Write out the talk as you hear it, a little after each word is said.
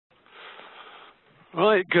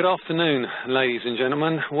Right, good afternoon, ladies and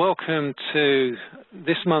gentlemen. Welcome to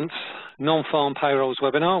this month's Non-Farm Payrolls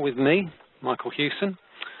webinar with me, Michael Hewson,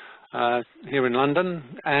 here in London,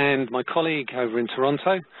 and my colleague over in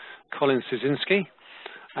Toronto, Colin Szynski.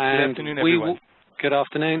 Good afternoon, everyone. Good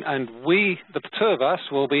afternoon, and we, the two of us,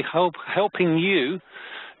 will be helping you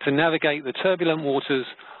to navigate the turbulent waters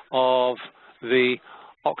of the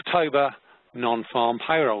October Non-Farm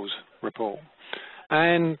Payrolls report.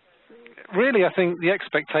 And really, I think the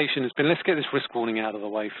expectation has been, let's get this risk warning out of the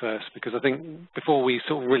way first, because I think before we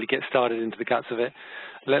sort of really get started into the guts of it,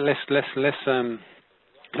 let's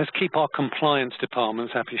keep our compliance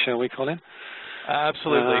departments happy, shall we, Colin?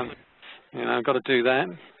 Absolutely. I've got to do that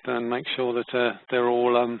and make sure that they're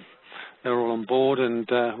all on board and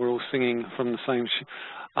we're all singing from the same.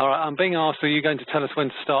 All right, I'm being asked, are you going to tell us when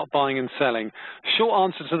to start buying and selling?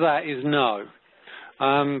 Short answer to that is no,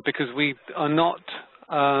 because we are not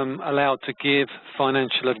allowed to give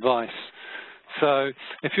financial advice. So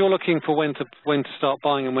if you're looking for when to start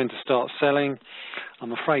buying and when to start selling,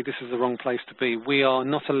 I'm afraid this is the wrong place to be. We are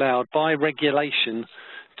not allowed by regulation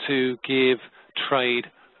to give trade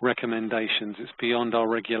recommendations. It's beyond our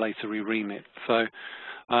regulatory remit. So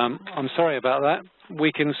I'm sorry about that.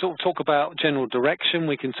 We can sort of talk about general direction.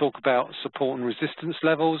 We can talk about support and resistance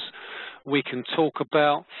levels. We can talk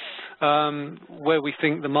about where we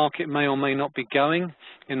think the market may or may not be going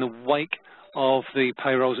in the wake of the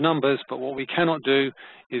payrolls numbers, but what we cannot do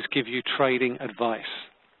is give you trading advice.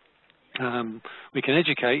 We can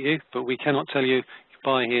educate you, but we cannot tell you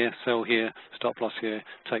buy here, sell here, stop loss here,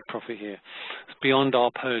 take profit here. It's beyond our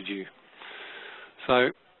purview.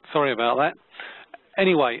 So sorry about that.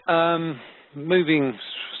 Anyway, moving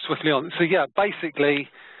swiftly on. So yeah, basically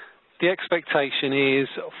the expectation is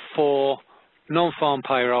for non-farm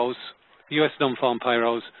payrolls, US non-farm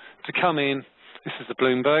payrolls, to come in, this is the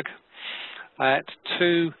Bloomberg, at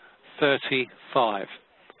 235.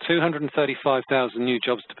 235,000 new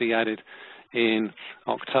jobs to be added in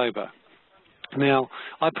October. Now,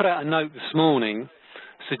 I put out a note this morning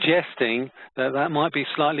suggesting that that might be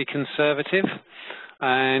slightly conservative.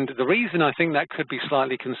 And the reason I think that could be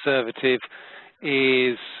slightly conservative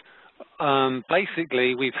is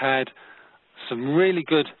basically we've had some really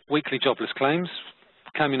good weekly jobless claims,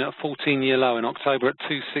 coming at a 14-year low in October at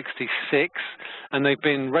 266, and they've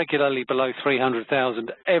been regularly below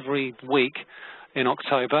 300,000 every week in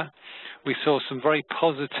October. We saw some very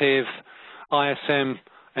positive ISM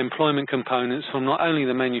employment components from not only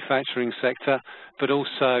the manufacturing sector, but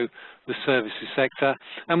also the services sector,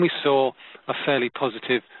 and we saw a fairly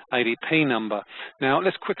positive ADP number. Now,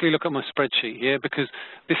 let's quickly look at my spreadsheet here, because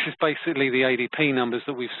this is basically the ADP numbers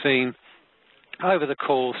that we've seen over the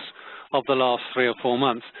course of the last 3 or 4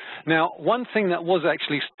 months. Now, one thing that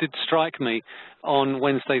did strike me on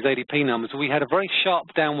Wednesday's ADP numbers, we had a very sharp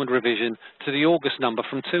downward revision to the August number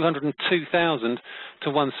from 202,000 to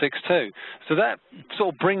 162. So that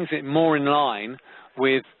sort of brings it more in line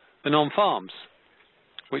with the non-farms,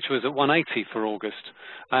 which was at 180 for August.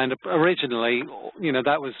 And originally, you know,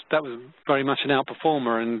 that was very much an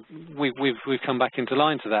outperformer, and we've come back into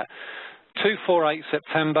line to that. 248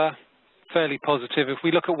 September, fairly positive. If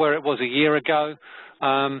we look at where it was a year ago,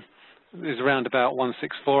 it was around about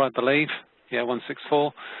 164, I believe. Yeah,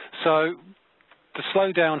 164. So the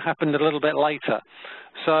slowdown happened a little bit later.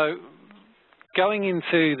 So going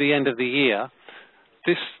into the end of the year,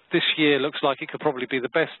 this year looks like it could probably be the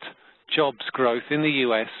best jobs growth in the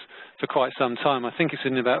US for quite some time. I think it's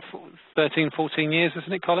in about 13, 14 years,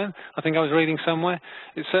 isn't it, Colin? I think I was reading somewhere.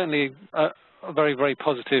 It's certainly a very, very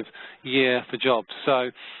positive year for jobs.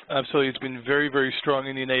 So absolutely, it's been very, very strong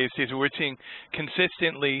in the United States. We're seeing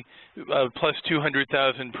consistently plus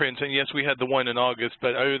 200,000 prints, and yes, we had the one in August,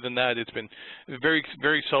 but other than that, it's been very,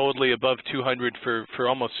 very solidly above 200 for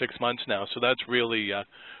almost 6 months now. So that's really,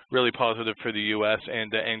 really positive for the U.S.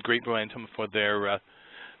 and great momentum for their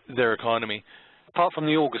economy. Apart from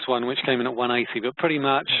the August one, which came in at 180, but pretty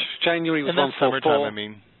much January was 144. Summertime, I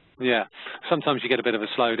mean. Yeah, sometimes you get a bit of a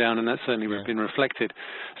slowdown, and that's certainly been reflected.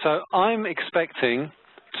 So I'm expecting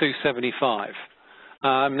 275.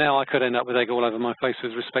 Now I could end up with egg all over my face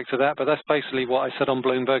with respect to that, but that's basically what I said on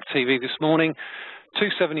Bloomberg TV this morning.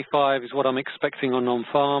 275 is what I'm expecting on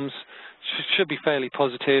non-farms. Should be fairly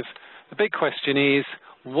positive. The big question is,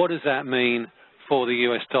 what does that mean for the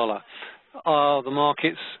US dollar? Are the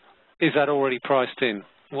markets, is that already priced in?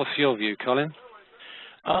 What's your view, Colin?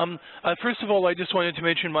 First of all, I just wanted to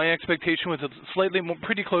mention my expectation was slightly more,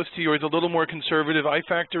 pretty close to yours, a little more conservative. I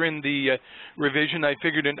factor in the revision. I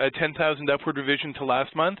figured in a 10,000 upward revision to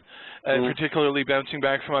last month, particularly bouncing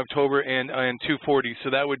back from October and 240.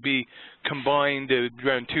 So that would be combined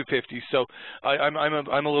around 250. So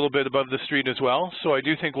I'm a little bit above the street as well. So I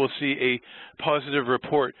do think we'll see a positive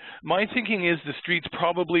report. My thinking is the street's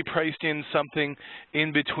probably priced in something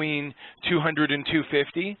in between 200 and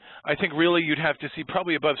 250. I think really you'd have to see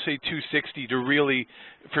probably above, say, 260 to really,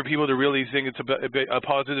 for people to really think it's a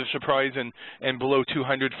positive surprise, and below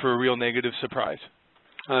 200 for a real negative surprise.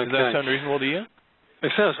 Okay. Does that sound reasonable to you?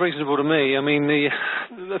 It sounds reasonable to me. I mean,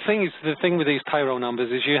 the thing with these payroll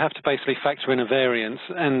numbers is you have to basically factor in a variance,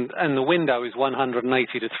 and the window is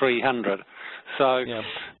 180 to 300. So yeah.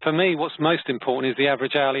 For me, what's most important is the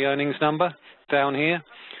average hourly earnings number down here.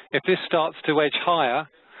 If this starts to edge higher,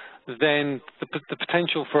 then the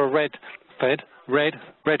potential for a Fed rate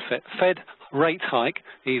hike,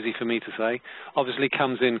 easy for me to say, obviously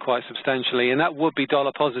comes in quite substantially, and that would be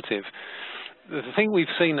dollar positive. The thing we've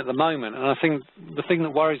seen at the moment, and I think the thing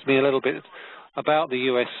that worries me a little bit about the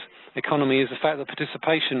US economy, is the fact that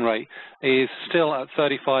participation rate is still at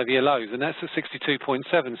 35-year lows, and that's at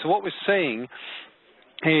 62.7. So what we're seeing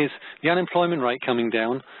is the unemployment rate coming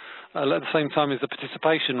down at the same time as the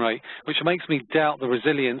participation rate, which makes me doubt the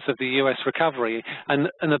resilience of the US recovery. And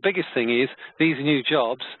the biggest thing is these new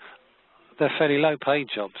jobs, they're fairly low-paid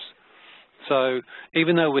jobs. So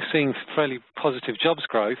even though we're seeing fairly positive jobs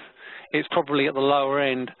growth, it's probably at the lower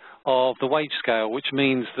end of the wage scale, which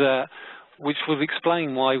means that, which will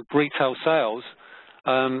explain why retail sales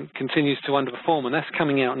continues to underperform, and that's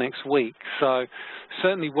coming out next week. So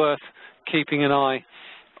certainly worth keeping an eye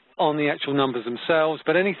on the actual numbers themselves,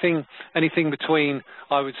 but anything between,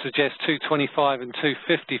 I would suggest, 225 and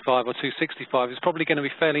 255 or 265 is probably going to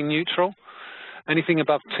be fairly neutral. Anything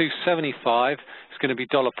above 275 is going to be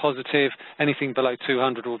dollar positive. Anything below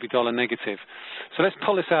 200 will be dollar negative. So let's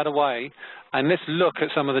pull this out of the way and let's look at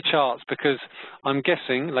some of the charts, because I'm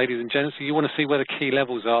guessing, ladies and gents, you want to see where the key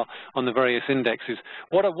levels are on the various indexes.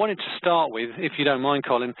 What I wanted to start with, if you don't mind,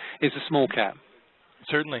 Colin, is the small cap.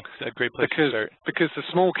 Certainly, it's a great place to start. Because the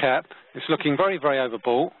small cap is looking very, very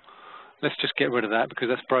overbought. Let's just get rid of that because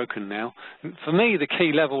that's broken now. For me, the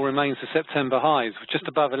key level remains the September highs, just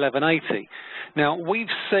above 1180. Now, we've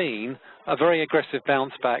seen a very aggressive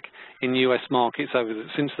bounce back in US markets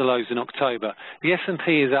since the lows in October. The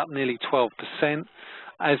S&P is up nearly 12%,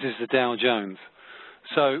 as is the Dow Jones.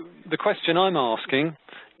 So the question I'm asking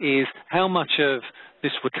is how much of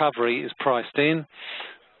this recovery is priced in?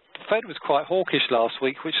 The Fed was quite hawkish last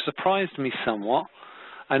week, which surprised me somewhat.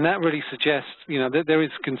 And that really suggests, that there is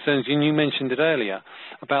concerns, and you mentioned it earlier,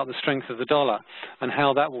 about the strength of the dollar and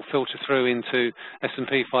how that will filter through into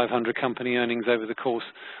S&P 500 company earnings over the course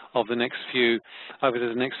of the next few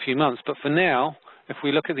months. But for now, if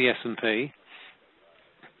we look at the S&P,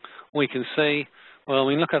 we can see, well, I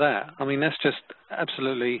mean, look at that. I mean, that's just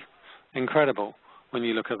absolutely incredible when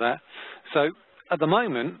you look at that. So at the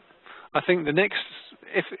moment, I think the next,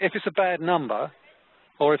 if it's a bad number,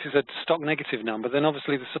 or if it's a stock negative number, then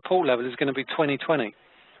obviously the support level is going to be 2020.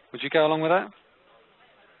 Would you go along with that?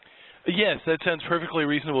 Yes, that sounds perfectly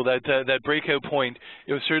reasonable. That breakout point,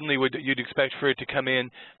 it certainly you'd expect for it to come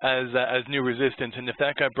in as new resistance, and if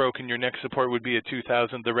that got broken, your next support would be at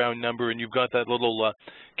 2,000, the round number, and you've got that little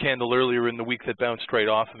candle earlier in the week that bounced right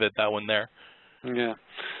off of it, that one there. Yeah.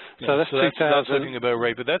 So that's 2,000. That's looking about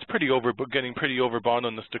right, but that's getting pretty overbought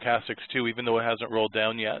on the stochastics too, even though it hasn't rolled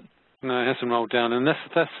down yet. No, it hasn't rolled down, and that's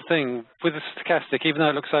the thing with the stochastic. Even though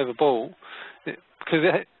it looks overbought,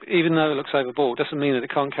 even though it looks overbought, doesn't mean that it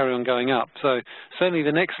can't carry on going up. So certainly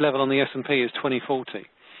the next level on the S&P is 2040.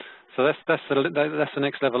 So that's the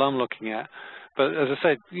next level I'm looking at. But as I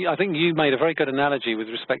said, I think you made a very good analogy with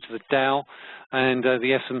respect to the Dow and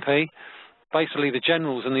the S&P. Basically, the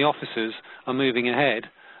generals and the officers are moving ahead,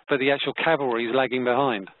 but the actual cavalry is lagging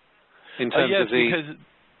behind in terms of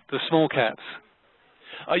the small caps.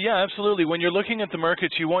 Yeah, absolutely. When you're looking at the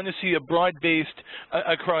markets, you want to see a broad-based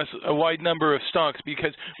across a wide number of stocks,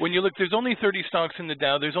 because when you look, there's only 30 stocks in the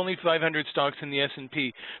Dow, there's only 500 stocks in the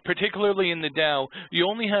S&P. Particularly in the Dow, you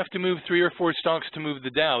only have to move 3 or 4 stocks to move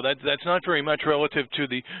the Dow. That's not very much relative to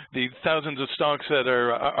the thousands of stocks that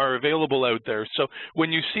are available out there. So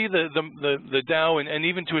when you see the Dow and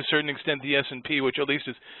even to a certain extent the S&P, which at least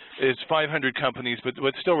is 500 companies, but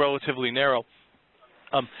still relatively narrow,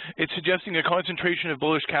 it's suggesting a concentration of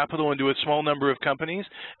bullish capital into a small number of companies.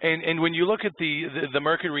 And when you look at the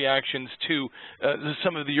market reactions to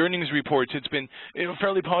some of the earnings reports, it's been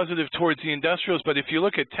fairly positive towards the industrials. But if you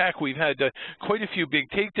look at tech, we've had quite a few big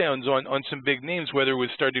takedowns on some big names, whether it was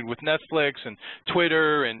started with Netflix and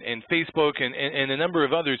Twitter and Facebook and a number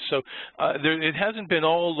of others. So it hasn't been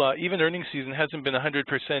all, even earnings season hasn't been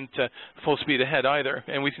 100% full speed ahead either.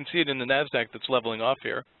 And we can see it in the NASDAQ that's leveling off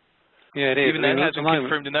here. Yeah, it is. Even that hasn't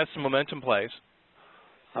confirmed, and that's the momentum plays.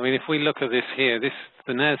 I mean, if we look at this here,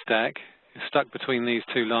 the NASDAQ is stuck between these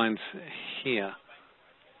two lines here.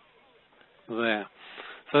 There.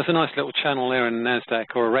 So there's a nice little channel there in the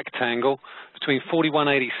NASDAQ, or a rectangle, between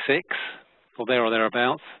 41.86, or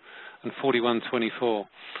thereabouts, and 41.24.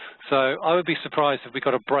 So I would be surprised if we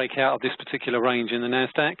got a break out of this particular range in the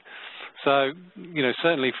NASDAQ. So, you know,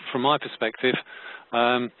 certainly from my perspective,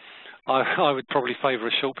 I would probably favour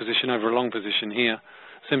a short position over a long position here,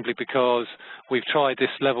 simply because we've tried this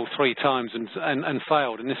level 3 times and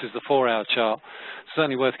failed, and this is the 4-hour chart.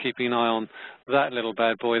 Certainly worth keeping an eye on that little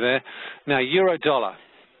bad boy there. Now, euro-dollar.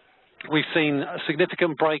 We've seen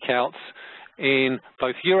significant breakouts in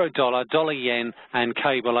both euro-dollar, dollar-yen, and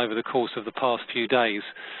cable over the course of the past few days.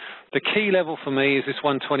 The key level for me is this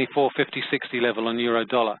 124.50-60 level on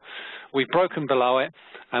euro-dollar. We've broken below it,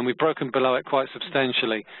 and we've broken below it quite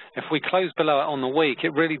substantially. If we close below it on the week,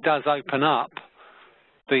 it really does open up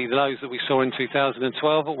the lows that we saw in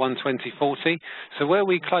 2012 at 120.40. So where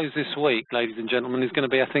we close this week, ladies and gentlemen, is going to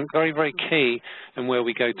be, I think, very, very key in where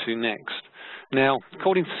we go to next. Now,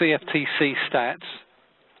 according to CFTC stats,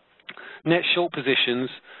 net short positions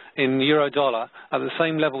in euro-dollar at the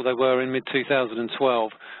same level they were in mid-2012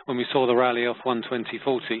 when we saw the rally off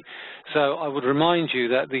 120.40. So I would remind you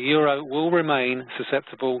that the euro will remain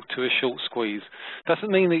susceptible to a short squeeze.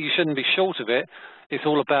 Doesn't mean that you shouldn't be short of it. It's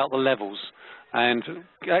all about the levels. And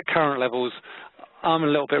at current levels, I'm a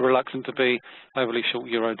little bit reluctant to be overly short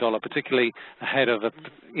euro-dollar, particularly ahead of a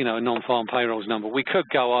non-farm payrolls number. We could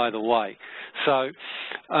go either way. So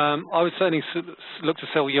I would certainly look to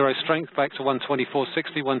sell euro strength back to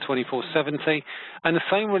 124.60, 124.70, and the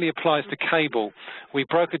same really applies to cable. We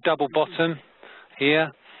broke a double bottom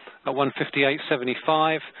here at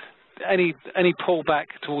 158.75. Any pullback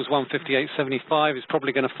towards 158.75 is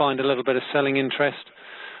probably going to find a little bit of selling interest.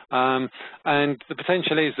 And the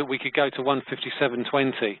potential is that we could go to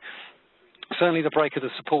 157.20. Certainly the break of the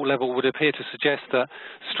support level would appear to suggest that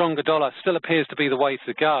stronger dollar still appears to be the way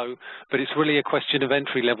to go, but it's really a question of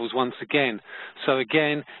entry levels once again. So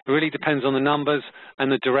again, it really depends on the numbers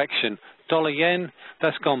and the direction. Dollar-yen,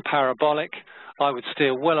 that's gone parabolic. I would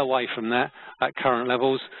steer well away from that at current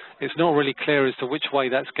levels. It's not really clear as to which way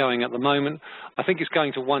that's going at the moment. I think it's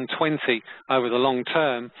going to 120 over the long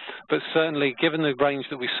term, but certainly given the range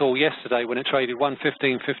that we saw yesterday when it traded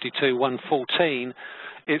 115.52, 114,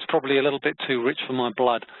 it's probably a little bit too rich for my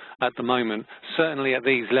blood at the moment. Certainly at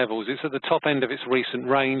these levels. It's at the top end of its recent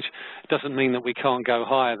range. It doesn't mean that we can't go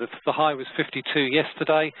higher. The high was 52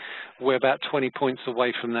 yesterday. We're about 20 points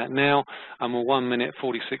away from that now, and we're 1 minute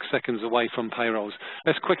 46 seconds away from payrolls.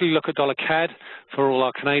 Let's quickly look at dollar CAD for all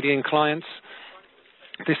our Canadian clients.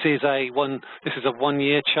 This is a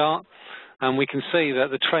one-year chart, and we can see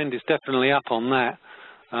that the trend is definitely up on that.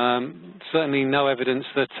 Certainly no evidence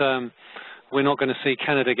that we're not going to see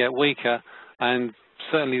Canada get weaker, and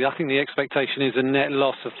certainly I think the expectation is a net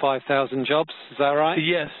loss of 5,000 jobs. Is that right?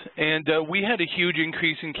 Yes, and we had a huge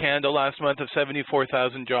increase in Canada last month of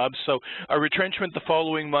 74,000 jobs, so a retrenchment the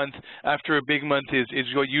following month after a big month is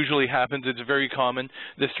what usually happens. It's very common.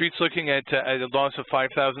 The Street's looking at a loss of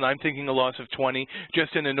 5,000. I'm thinking a loss of 20,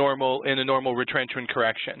 just in a normal retrenchment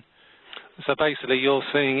correction. So basically you're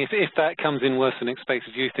seeing, if that comes in worse than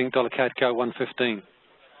expected, you think dollar CAD go 115?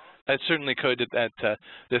 It certainly could at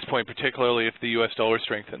this point, particularly if the U.S. dollar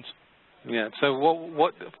strengthens. Yeah. So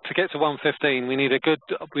what to get to 115, we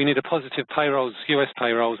need a positive payrolls, U.S.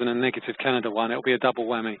 payrolls, and a negative Canada one. It'll be a double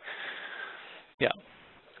whammy. Yeah.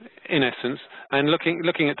 In essence, and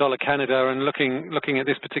looking at dollar Canada and looking at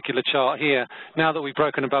this particular chart here, now that we've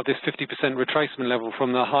broken above this 50% retracement level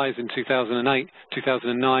from the highs in 2008,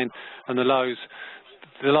 2009, and the lows,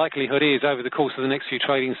 the likelihood is over the course of the next few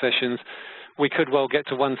trading sessions, we could well get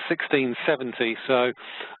to 116.70. So,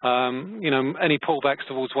 any pullbacks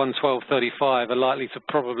towards 112.35 are likely to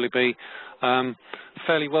probably be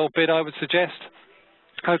fairly well bid, I would suggest.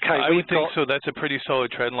 Okay, I would think so. That's a pretty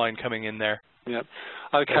solid trend line coming in there. Yeah.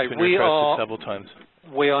 Okay, we are several times.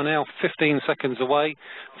 We are now 15 seconds away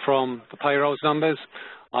from the payrolls numbers.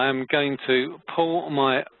 I am going to pull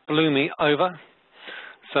my Bloomy over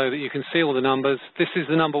so that you can see all the numbers. This is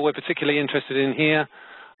the number we're particularly interested in here.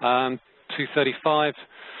 235,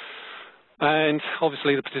 and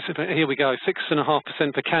obviously the participant, here we go,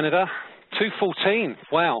 6.5% for Canada, 214,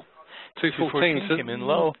 wow, 214 came in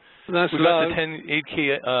low. That's We've low. got the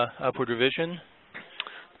 10-8K upward revision.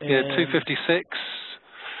 Yeah, 256,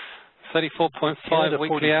 34.5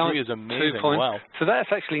 weekly hours, is amazing. 2 points. Wow. So that's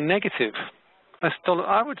actually negative. That's dollar.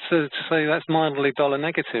 I would say that's mildly dollar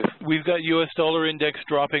negative. We've got U.S. dollar index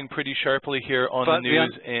dropping pretty sharply here on the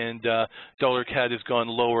news, and dollar CAD has gone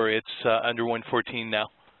lower. It's under 114 now.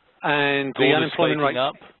 And Gold the unemployment rate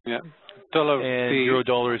up. Yeah. Dollar. And euro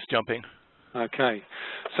dollar is jumping. Okay.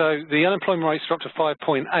 So the unemployment rate's dropped to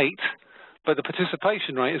 5.8, but the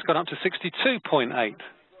participation rate has gone up to 62.8.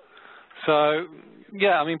 So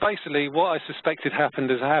yeah, I mean, basically what I suspected happened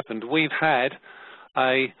has happened. We've had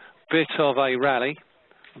a bit of a rally,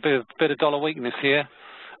 a bit of dollar weakness here,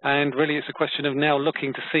 and really it's a question of now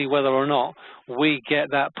looking to see whether or not we get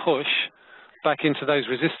that push back into those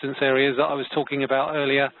resistance areas that I was talking about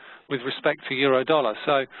earlier with respect to euro dollar.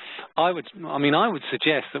 So I would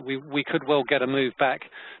suggest that we could well get a move back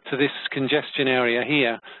to this congestion area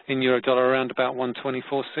here in euro dollar around about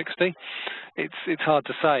 124.60. It's hard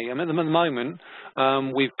to say. I mean, at the moment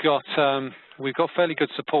we've got fairly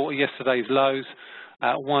good support at yesterday's lows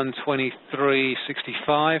at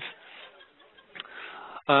 123.65.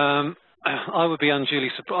 I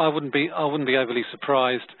wouldn't be overly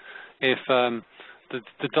surprised if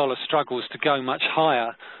the dollar struggles to go much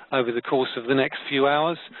higher over the course of the next few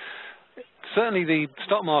hours. Certainly the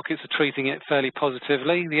stock markets are treating it fairly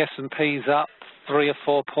positively. The S&P's up 3 or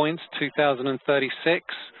 4 points, 2,036.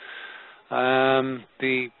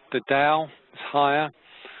 The Dow is higher.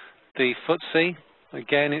 The FTSE,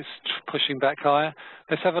 again, it's pushing back higher.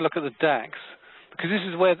 Let's have a look at the DAX, because this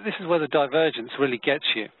is where the divergence really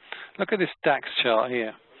gets you. Look at this DAX chart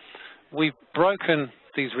here. We've broken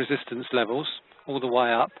these resistance levels all the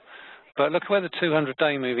way up, but look where the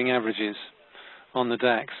 200-day moving average is on the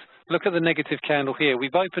DAX. Look at the negative candle here.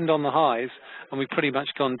 We've opened on the highs and we've pretty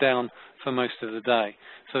much gone down for most of the day.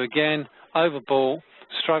 So again, overbought,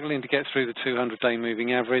 struggling to get through the 200-day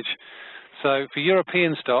moving average. So for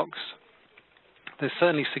European stocks, there's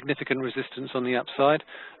certainly significant resistance on the upside.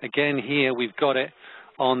 Again, here we've got it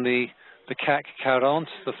on the CAC 40,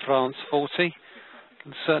 the France 40. A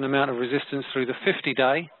certain amount of resistance through the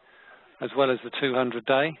 50-day as well as the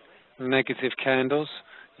 200-day. Negative candles.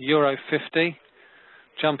 Euro 50.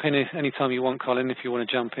 Jump in anytime you want, Colin, if you want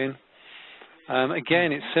to jump in.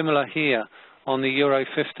 Again, it's similar here on the Euro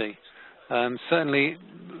 50. Certainly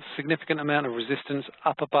significant amount of resistance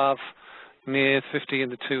up above near 50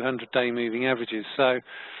 and the 200-day moving averages. So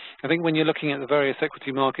I think when you're looking at the various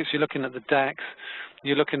equity markets, you're looking at the DAX,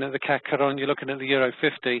 you're looking at the CAC 40, you're looking at the Euro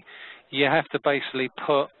 50, you have to basically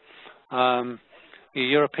put your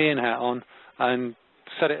European hat on and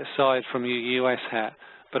set it aside from your US hat.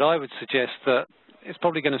 But I would suggest that it's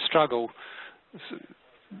probably going to struggle.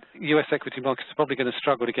 US equity markets are probably going to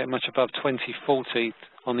struggle to get much above 2040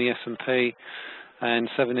 on the S&P and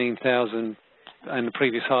 17,000 and the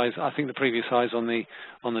previous highs. I think the previous highs on the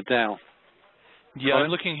Dow. Yeah, I'm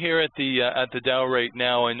looking here at the Dow right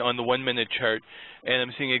now and on the 1-minute chart, and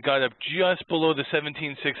I'm seeing it got up just below the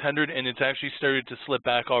 17,600, and it's actually started to slip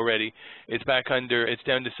back already. It's back under. It's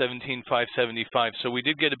down to 17,575. So we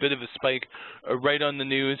did get a bit of a spike right on the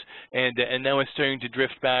news, and now it's starting to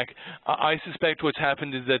drift back. I suspect what's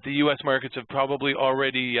happened is that the U.S. markets have probably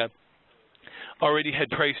already had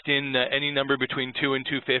priced in any number between 2 and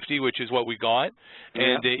 250, which is what we got. Yeah.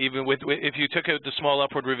 And even if you took out the small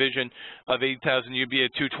upward revision of 8,000, you'd be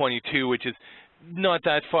at 222, which is not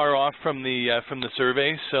that far off from the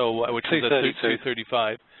survey. So which was at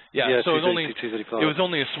 235. Yeah, so it was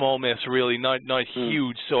only a small miss, really, not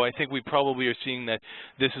huge. So I think we probably are seeing that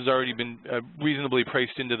this has already been reasonably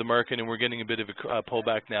priced into the market, and we're getting a bit of a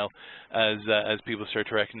pullback now as people start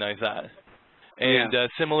to recognize that. And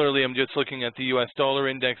similarly, I'm just looking at the U.S. dollar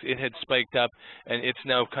index. It had spiked up, and it's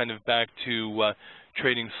now kind of back to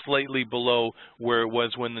trading slightly below where it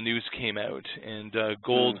was when the news came out. And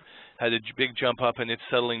gold had a big jump up, and it's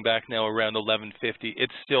settling back now around 1150.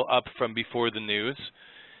 It's still up from before the news.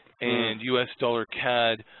 And U.S. dollar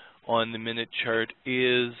CAD on the minute chart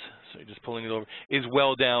is, sorry, just pulling it over, is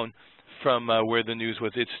well down from where the news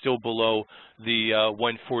was. It's still below the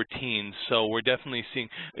 114, so we're definitely seeing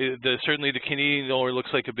certainly the Canadian dollar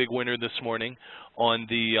looks like a big winner this morning on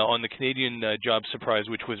the Canadian job surprise,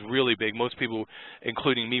 which was really big. Most people,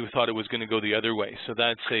 including me, thought it was going to go the other way. So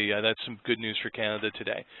that's some good news for Canada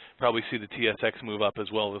today. Probably see the TSX move up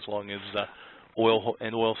as well, as long as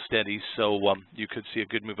oil steadies. So you could see a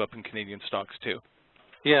good move up in Canadian stocks too.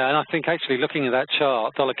 Yeah, and I think actually looking at that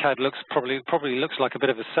chart, dollar CAD probably looks like a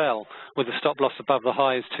bit of a sell with the stop loss above the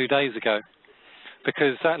highs 2 days ago,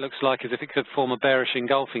 because that looks like as if it could form a bearish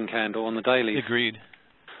engulfing candle on the dailies. Agreed.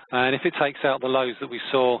 And if it takes out the lows that we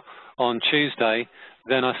saw on Tuesday,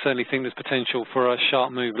 then I certainly think there's potential for a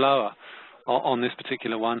sharp move lower. on this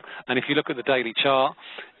particular one. And if you look at the daily chart,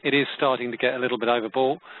 it is starting to get a little bit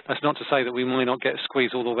overbought. That's not to say that we might not get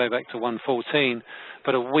squeezed all the way back to 114,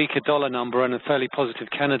 but a weaker dollar number and a fairly positive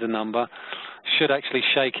Canada number should actually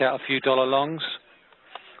shake out a few dollar longs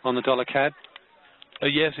on the dollar CAD.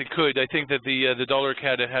 Yes, it could. I think that the dollar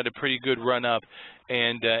CAD had a pretty good run up,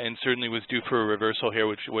 and certainly was due for a reversal here,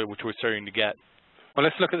 which we're starting to get. Well,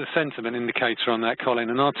 let's look at the sentiment indicator on that, Colin.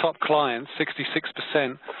 And our top clients,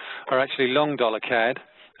 66%, are actually long dollar CAD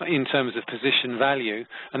in terms of position value,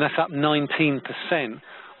 and that's up 19%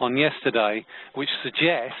 on yesterday, which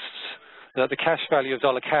suggests that the cash value of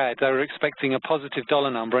dollar CAD, they were expecting a positive dollar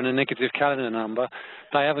number and a negative Canada number.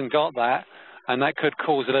 They haven't got that, and that could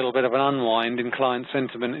cause a little bit of an unwind in client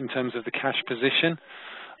sentiment in terms of the cash position.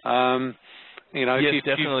 You know, yes,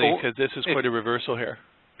 definitely, because this is quite a reversal here.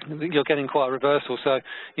 You're getting quite a reversal. So,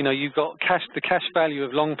 you know, you've got the cash value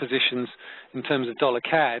of long positions in terms of dollar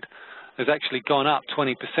CAD has actually gone up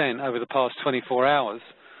 20% over the past 24 hours,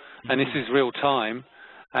 and this is real time.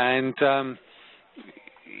 And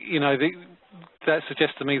you know, that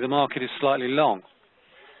suggests to me the market is slightly long.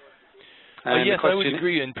 Yes, I would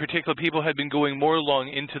agree. In particular, people had been going more long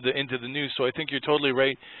into the news, so I think you're totally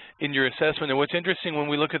right in your assessment. And what's interesting, when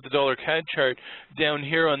we look at the dollar CAD chart down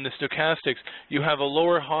here on the stochastics, you have a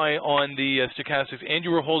lower high on the stochastics, and you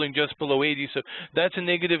were holding just below 80. So that's a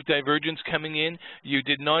negative divergence coming in. You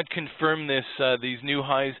did not confirm this these new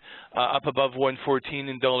highs up above 114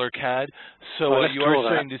 in dollar CAD. So you are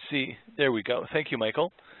starting to see. There we go. Thank you,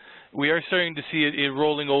 Michael. We are starting to see it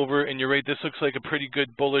rolling over, and you're right. This looks like a pretty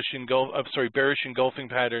good bearish engulfing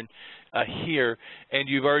pattern here. And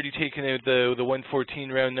you've already taken out the 114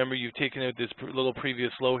 round number. You've taken out this little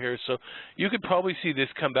previous low here, so you could probably see this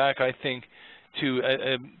come back, I think, to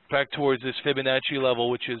back towards this Fibonacci level,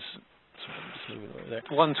 which is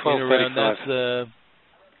 112.35. That's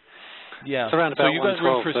yeah. It's around about so you've got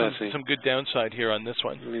room for some good downside here on this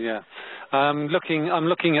one. Yeah. I'm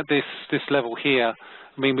looking at this level here.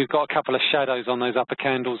 I mean, we've got a couple of shadows on those upper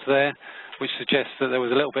candles there, which suggests that there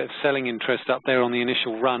was a little bit of selling interest up there on the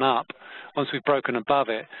initial run up once we've broken above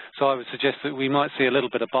it. So I would suggest that we might see a little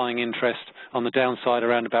bit of buying interest on the downside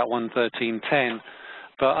around about 113.10.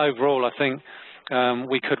 But overall, I think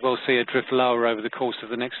we could well see a drift lower over the course of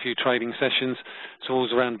the next few trading sessions,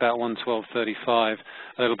 towards around about 112.35.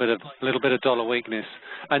 A little bit of dollar weakness,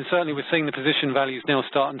 and certainly we're seeing the position values now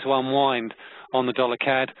starting to unwind on the dollar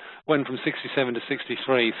CAD. Went from 67 to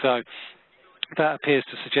 63, so that appears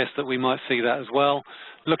to suggest that we might see that as well.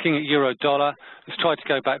 Looking at euro dollar, let's try to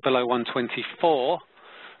go back below 124.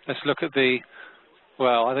 Let's look at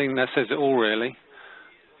well, I think that says it all really.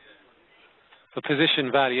 The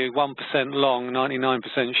position value, 1% long,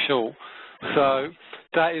 99% short. So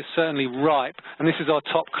that is certainly ripe, and this is our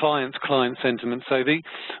top client sentiment. So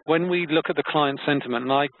when we look at the client sentiment,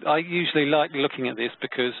 and I usually like looking at this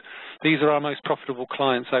because these are our most profitable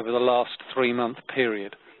clients over the last 3-month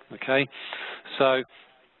period. Okay, so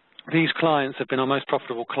these clients have been our most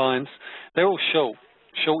profitable clients. They're all short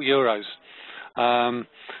euros.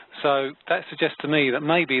 So that suggests to me that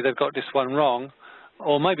maybe they've got this one wrong,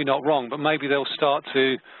 or maybe not wrong, but maybe they'll start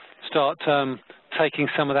taking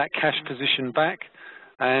some of that cash position back,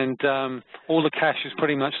 and all the cash is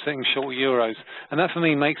pretty much sitting short euros, and that for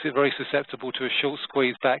me makes it very susceptible to a short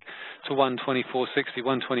squeeze back to 124.60,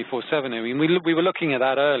 124.70. I mean, we were looking at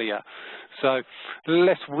that earlier, so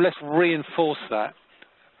let's reinforce that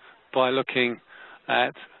by looking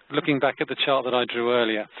back at the chart that I drew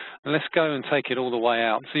earlier, and let's go and take it all the way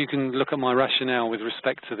out, so you can look at my rationale with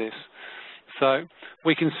respect to this. So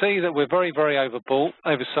we can see that we're very, very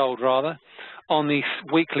oversold rather, on the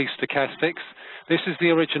weekly stochastics. This is the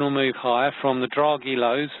original move higher from the Draghi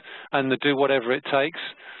lows and the do whatever it takes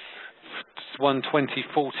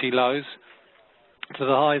 120.40 lows to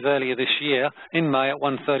the highs earlier this year in May at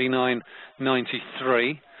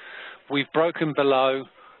 139.93. We've broken below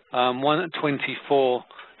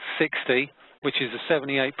 124.60, which is a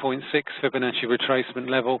 78.6 Fibonacci retracement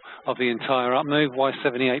level of the entire up move. Why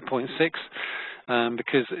 78.6?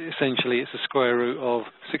 Because essentially it's a square root of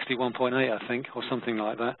 61.8, I think, or something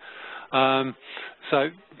like that. And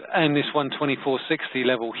this 124.60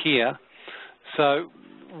 level here. So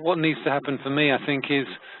what needs to happen for me, I think, is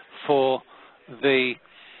for the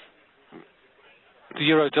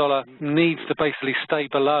euro dollar needs to basically stay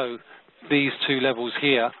below these two levels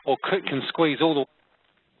here, or can squeeze all the way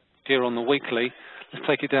here on the weekly. Let's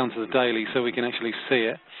take it down to the daily so we can actually see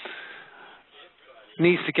it.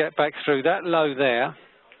 Needs to get back through that low there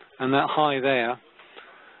and that high there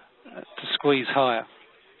to squeeze higher.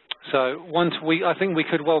 So I think we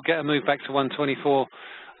could well get a move back to 124.60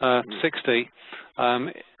 60, as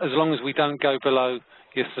long as we don't go below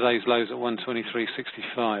yesterday's lows at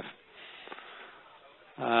 123.65.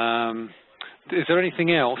 Is there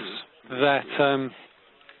anything else that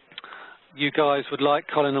you guys would like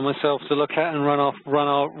Colin and myself to look at and run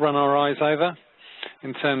our eyes over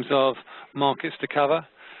in terms of markets to cover?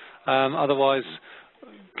 Otherwise,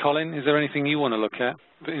 Colin, is there anything you want to look at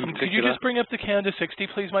in particular? Could you just bring up the Canada 60,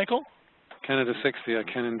 please, Michael? Canada 60, I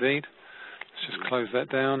can indeed. Let's just close that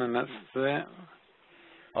down, and that's there.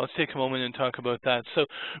 Let's take a moment and talk about that. So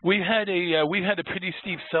we've had a pretty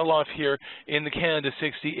steep sell-off here in the Canada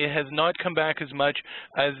 60. It has not come back as much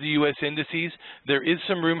as the U.S. indices. There is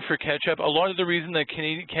some room for catch-up. A lot of the reason that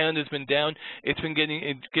Canada's been down, it's been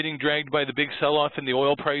getting dragged by the big sell-off in the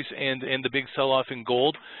oil price and the big sell-off in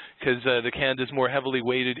gold, because the Canada's more heavily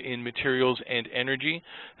weighted in materials and energy.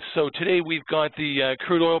 So today we've got the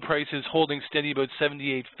crude oil prices holding steady about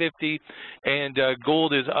 $78.50, and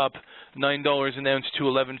gold is up $9 an ounce to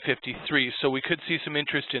 $11.53. So we could see some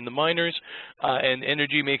interest in the miners, and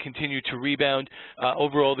energy may continue to rebound.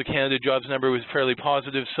 Overall, the Canada jobs number was fairly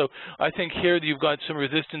positive. So I think here you've got some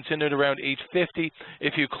resistance in it around 850.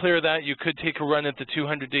 If you clear that, you could take a run at the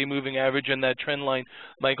 200-day moving average, and that trend line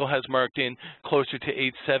Michael has marked in closer to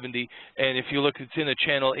 870. And if you look, it's in a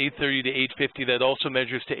channel 830 to 850 that also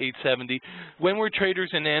measures to 870. When we're traders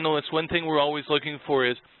and analysts, one thing we're always looking for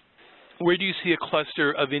is, where do you see a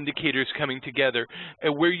cluster of indicators coming together?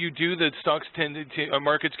 And where you do, the stocks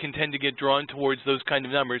markets can tend to get drawn towards those kind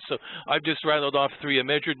of numbers. So I've just rattled off 3: a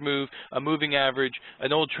measured move, a moving average,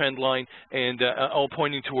 an old trend line, and all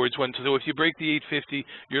pointing towards one. So if you break the 850,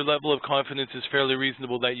 your level of confidence is fairly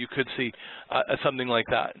reasonable that you could see something like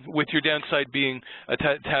that, with your downside being a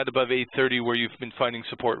tad above 830, where you've been finding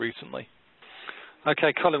support recently.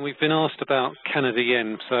 Okay, Colin, we've been asked about Canada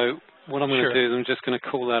yen, so what I'm going to do is I'm just going to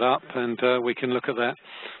call that up, and we can look at that.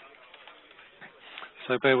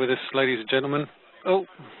 So bear with us, ladies and gentlemen. Oh,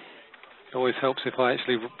 it always helps if I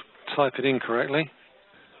actually type it in correctly.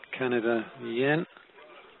 Canada yen.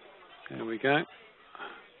 There we go.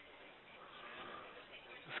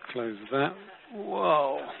 Let's close that.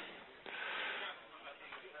 Whoa.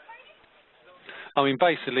 I mean,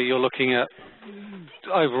 basically, you're looking at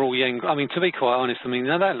overall yen. I mean, to be quite honest, I mean,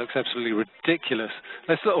 now that looks absolutely ridiculous.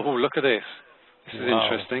 Let's look. Oh, look at this. This is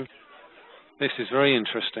interesting. This is very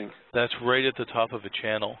interesting. That's right at the top of a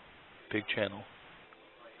channel, big channel.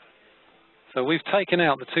 So we've taken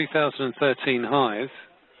out the 2013 highs.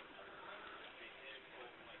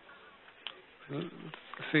 Let's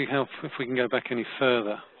see if we can go back any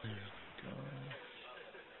further.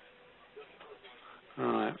 All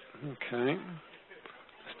right. Okay.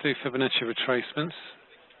 Do Fibonacci retracements.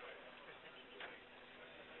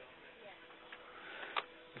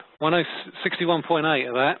 61.8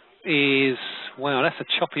 of that is, wow, that's a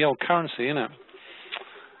choppy old currency, isn't it?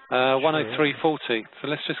 103.40. So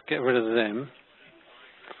let's just get rid of them,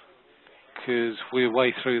 because we're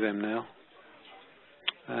way through them now.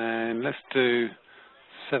 And let's do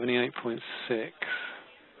 78.6.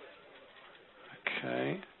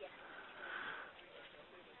 Okay.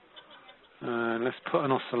 Let's put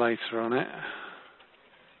an oscillator on it.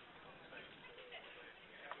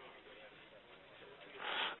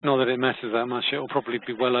 Not that it matters that much, it will probably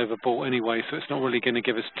be well overbought anyway, so it's not really going to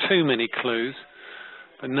give us too many clues.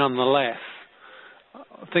 But nonetheless,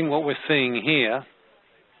 I think what we're seeing here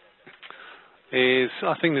is,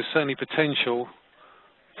 I think there's certainly potential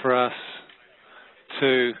for us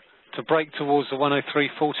to break towards the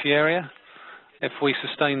 103.40 area if we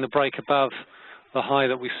sustain the break above the high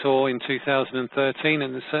that we saw in 2013,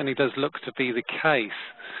 and it certainly does look to be the case.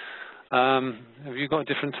 Have you got a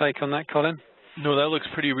different take on that, Colin? No, that looks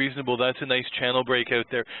pretty reasonable. That's a nice channel break out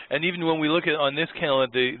there. And even when we look at on this candle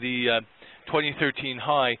at the 2013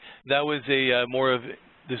 high, that was a more of,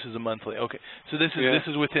 this is a monthly. Okay, so this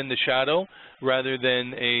is within the shadow rather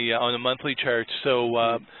than on a monthly chart.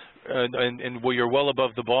 So and where you're well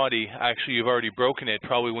above the body, actually you've already broken it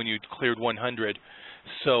probably when you cleared 100.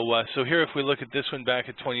 So here, if we look at this one back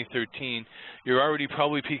at 2013, you're already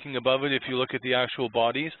probably peaking above it if you look at the actual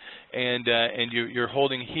bodies, and you're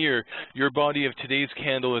holding here. Your body of today's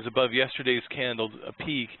candle is above yesterday's candle, a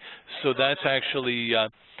peak. So that's actually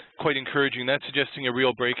quite encouraging. That's suggesting a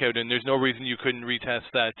real breakout, and there's no reason you couldn't retest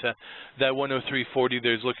that. That 103.40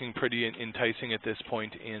 there's looking pretty enticing at this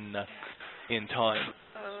point in time.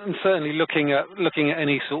 And certainly looking at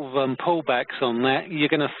any sort of pullbacks on that, you're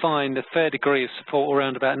going to find a fair degree of support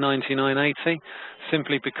around about 99.80,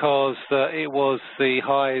 simply because it was the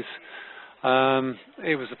highs,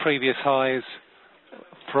 it was the previous highs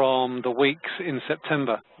from the weeks in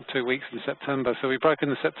September, 2 weeks in September. So we've broken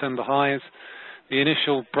the September highs. the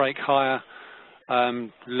initial break higher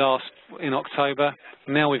last in October.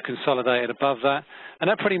 Now we've consolidated above that, and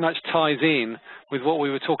that pretty much ties in with what we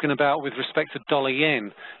were talking about with respect to dollar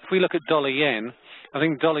yen. If we look at dollar yen, I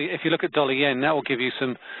think if you look at dollar yen, that will give you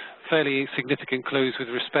some fairly significant clues with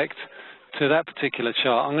respect to that particular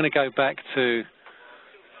chart. I'm going to go back to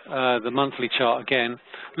the monthly chart again.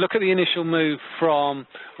 Look at the initial move from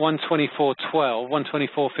 124.12,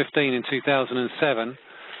 124.15 in 2007,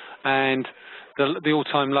 and the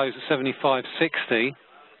all-time lows at 75.60.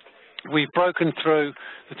 We've broken through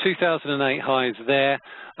the 2008 highs there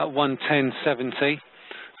at 110.70.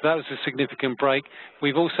 So that was a significant break.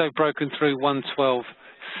 We've also broken through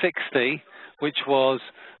 112.60, which was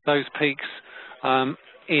those peaks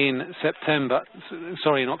in October,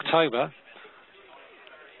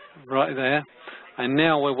 right there. And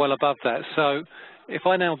now we're well above that. So if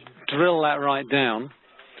I now drill that right down,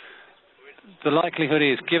 the likelihood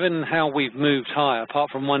is, given how we've moved higher, apart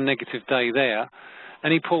from one negative day there,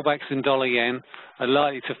 any pullbacks in dollar yen are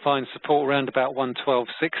likely to find support around about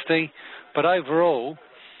 112.60. But overall,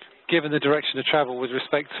 given the direction of travel with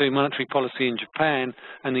respect to monetary policy in Japan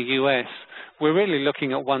and the US, we're really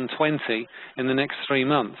looking at 120 in the next 3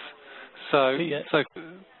 months. So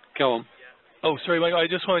go on. Oh, sorry, Michael, I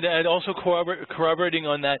just wanted to add, also corroborating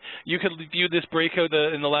on that, you could view this breakout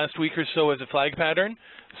in the last week or so as a flag pattern,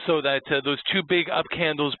 so that those two big up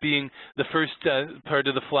candles being the first part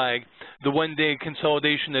of the flag, the one-day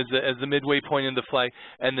consolidation as the midway point in the flag,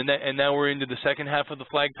 and now we're into the second half of the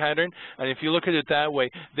flag pattern. And if you look at it that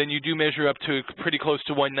way, then you do measure up to pretty close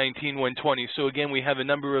to 119, 120. So again, we have a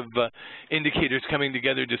number of indicators coming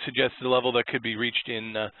together to suggest the level that could be reached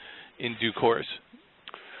in due course.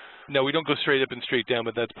 No, we don't go straight up and straight down,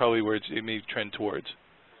 but that's probably where it may trend towards.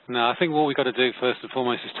 No, I think what we've got to do first and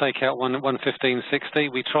foremost is take out 115.60.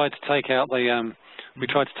 We tried to take out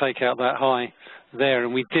that high there,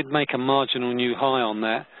 and we did make a marginal new high on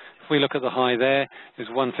that. If we look at the high there, it's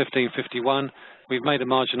 115.51. We've made a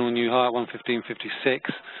marginal new high at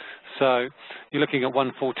 115.56. So you're looking at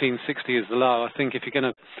 114.60 as the low. I think if you're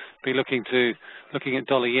going to be looking at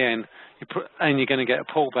dollar yen, and you're going to get a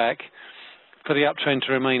pullback, for the uptrend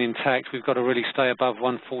to remain intact, we've got to really stay above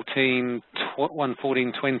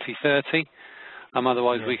 114.20, 30.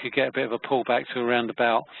 Otherwise, we could get a bit of a pullback to around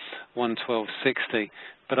about 112.60.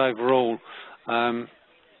 But overall, I'm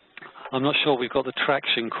not sure we've got the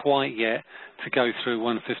traction quite yet to go through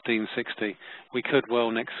 115.60. We could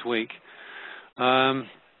well next week.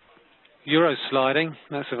 Euro's sliding.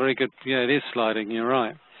 That's a very good. Yeah, it is sliding. You're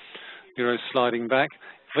right. Euro's sliding back.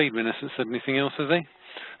 Wiedmann hasn't said anything else, has he?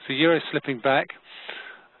 So Euro's slipping back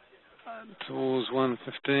towards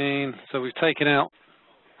 115. So we've taken out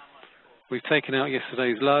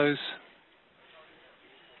yesterday's lows.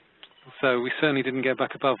 So we certainly didn't get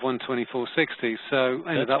back above 124.60. So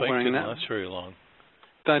ended up wearing that. That didn't last very long.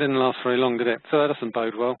 That didn't last very long, did it? So that doesn't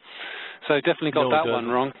bode well. So definitely got that one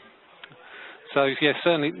wrong. So yeah,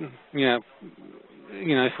 certainly,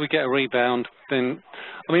 if we get a rebound, then,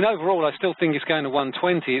 I mean, overall, I still think it's going to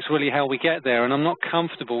 120. It's really how we get there, and I'm not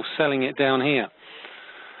comfortable selling it down here.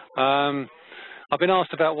 I've been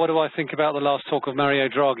asked about what do I think about the last talk of Mario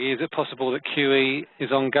Draghi. Is it possible that QE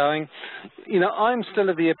is ongoing? I'm still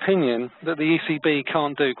of the opinion that the ECB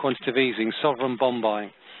can't do quantitative easing, sovereign bond buying.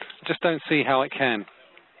 I just don't see how it can.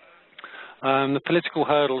 The political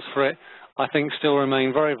hurdles for it, I think, still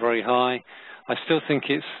remain very, very high. I still think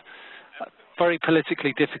it's very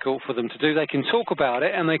politically difficult for them to do. They can talk about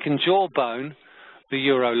it and they can jawbone the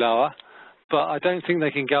euro lower, but I don't think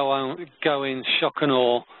they can go in shock and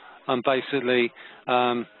awe and basically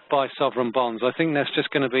buy sovereign bonds. I think that's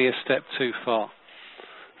just going to be a step too far.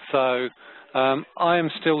 So I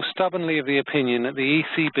am still stubbornly of the opinion that the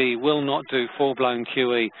ECB will not do full-blown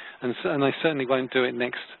QE, and they certainly won't do it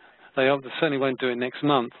next. They certainly won't do it next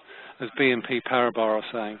month, as BNP Paribas are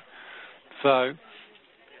saying. So,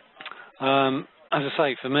 as I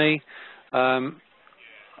say, for me,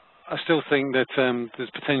 I still think that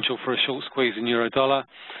there's potential for a short squeeze in euro-dollar,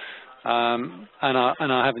 and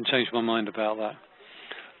I haven't changed my mind about that.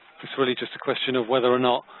 It's really just a question of whether or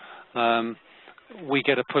not we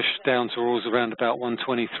get a push down towards around about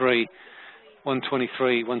 123,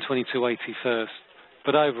 122.80 first.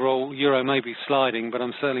 But overall, euro may be sliding, but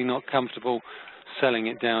I'm certainly not comfortable selling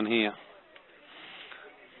it down here.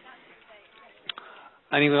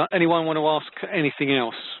 Anyone want to ask anything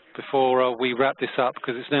else before we wrap this up?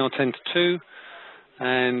 Because it's now 10 to 2,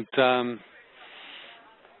 and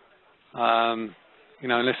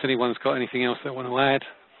unless anyone's got anything else they want to add,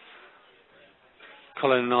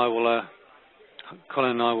 Colin and I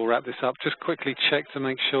will wrap this up. Just quickly check to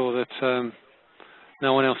make sure that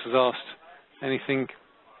no one else has asked Anything?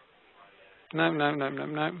 No.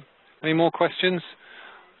 Any more questions?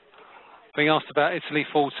 Being asked about Italy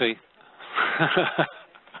 40.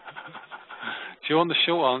 Do you want the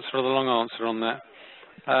short answer or the long answer on that?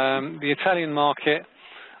 The Italian market,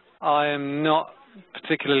 I am not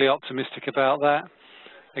particularly optimistic about that.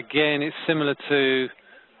 Again, it's similar to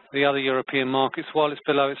the other European markets. While it's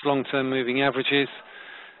below its long-term moving averages,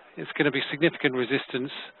 it's going to be significant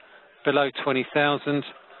resistance below 20,000.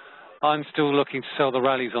 I'm still looking to sell the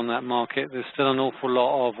rallies on that market. There's still an awful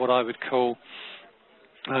lot of what I would call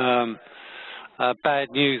bad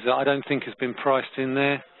news that I don't think has been priced in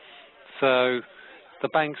there. So the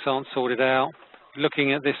banks aren't sorted out.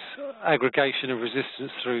 Looking at this aggregation of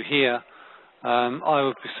resistance through here, I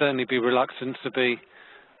would certainly be reluctant to be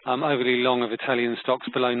overly long of Italian stocks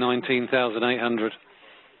below 19,800.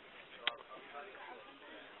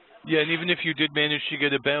 Yeah, and even if you did manage to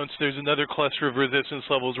get a bounce, there's another cluster of resistance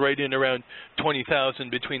levels right in around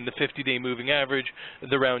 20,000 between the 50-day moving average,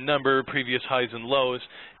 the round number, previous highs and lows,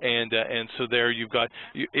 and so there you've got.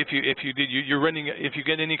 If you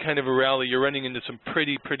get any kind of a rally, you're running into some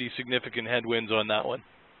pretty significant headwinds on that one.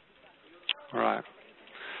 Right.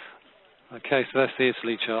 Okay, so that's the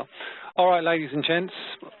Italy chart. All right, ladies and gents,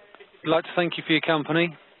 I'd like to thank you for your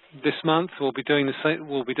company this month. We'll be doing this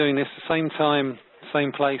the same time,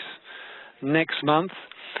 same place next month.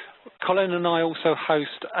 Colin and I also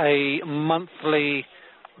host a monthly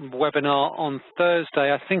webinar on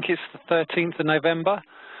Thursday. I think it's the 13th of November.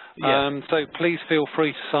 Yeah. So please feel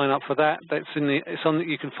free to sign up for that.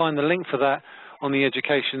 You can find the link for that on the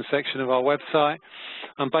education section of our website.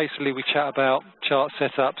 And basically we chat about chart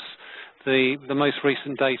setups, the most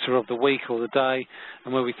recent data of the week or the day,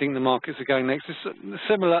 and where we think the markets are going next.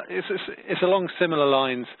 It's along similar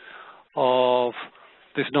lines of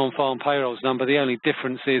this non-farm payrolls number. The only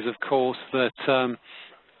difference is, of course, that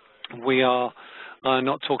we are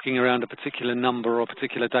not talking around a particular number or a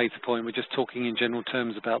particular data point. We're just talking in general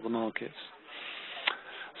terms about the markets.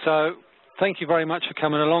 So thank you very much for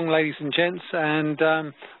coming along, ladies and gents, and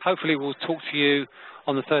hopefully we'll talk to you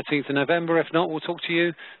on the 13th of November. If not, we'll talk to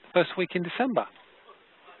you the first week in December.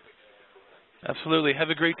 Absolutely. Have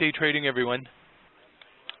a great day trading, everyone.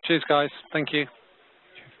 Cheers, guys. Thank you.